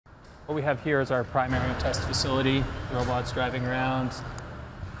What we have here is our primary test facility, robots driving around.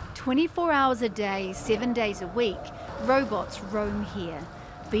 24 hours a day, 7 days a week, robots roam here,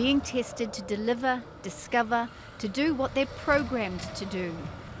 being tested to deliver, discover, to do what they're programmed to do.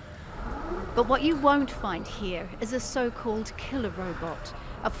 But what you won't find here is a so-called killer robot,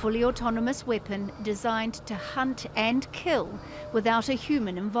 a fully autonomous weapon designed to hunt and kill without a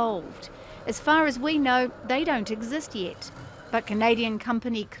human involved. As far as we know, they don't exist yet. But Canadian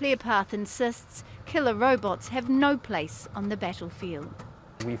company ClearPath insists killer robots have no place on the battlefield.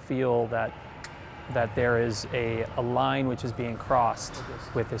 We feel that there is a line which is being crossed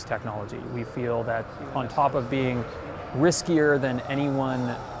with this technology. We feel that on top of being riskier than anyone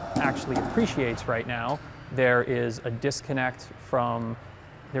actually appreciates right now, there is a disconnect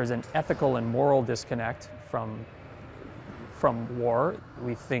there's an ethical and moral disconnect from war.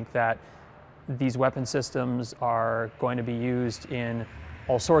 We think that these weapon systems are going to be used in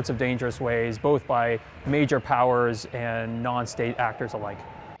all sorts of dangerous ways, both by major powers and non-state actors alike.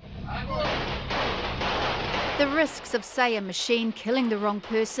 The risks of, say, a machine killing the wrong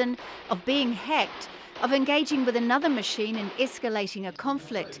person, of being hacked, of engaging with another machine and escalating a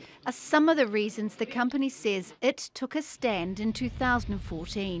conflict are some of the reasons the company says it took a stand in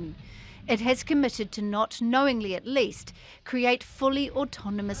 2014. It has committed to not, knowingly at least, create fully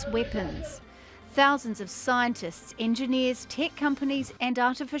autonomous weapons. Thousands of scientists, engineers, tech companies and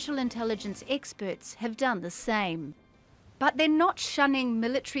artificial intelligence experts have done the same. But they're not shunning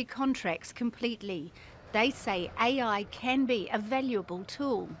military contracts completely. They say AI can be a valuable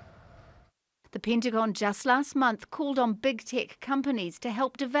tool. The Pentagon just last month called on big tech companies to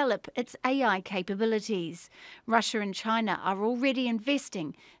help develop its AI capabilities. Russia and China are already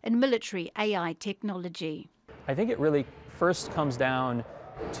investing in military AI technology. I think it really first comes down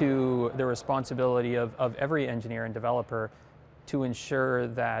to the responsibility of every engineer and developer to ensure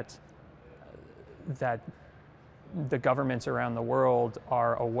that the governments around the world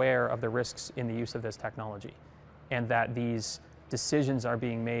are aware of the risks in the use of this technology, and that these decisions are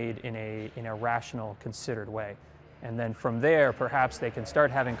being made in a rational, considered way. And then from there, perhaps they can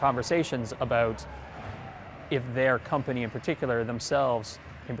start having conversations about if their company in particular, themselves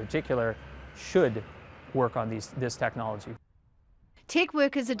in particular, should work on this technology. Tech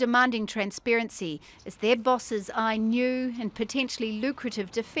workers are demanding transparency as their bosses eye new and potentially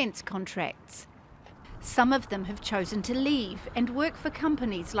lucrative defence contracts. Some of them have chosen to leave and work for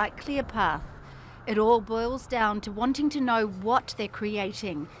companies like ClearPath. It all boils down to wanting to know what they're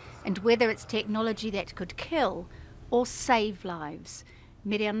creating and whether it's technology that could kill or save lives.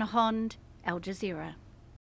 Mereana, Al Jazeera.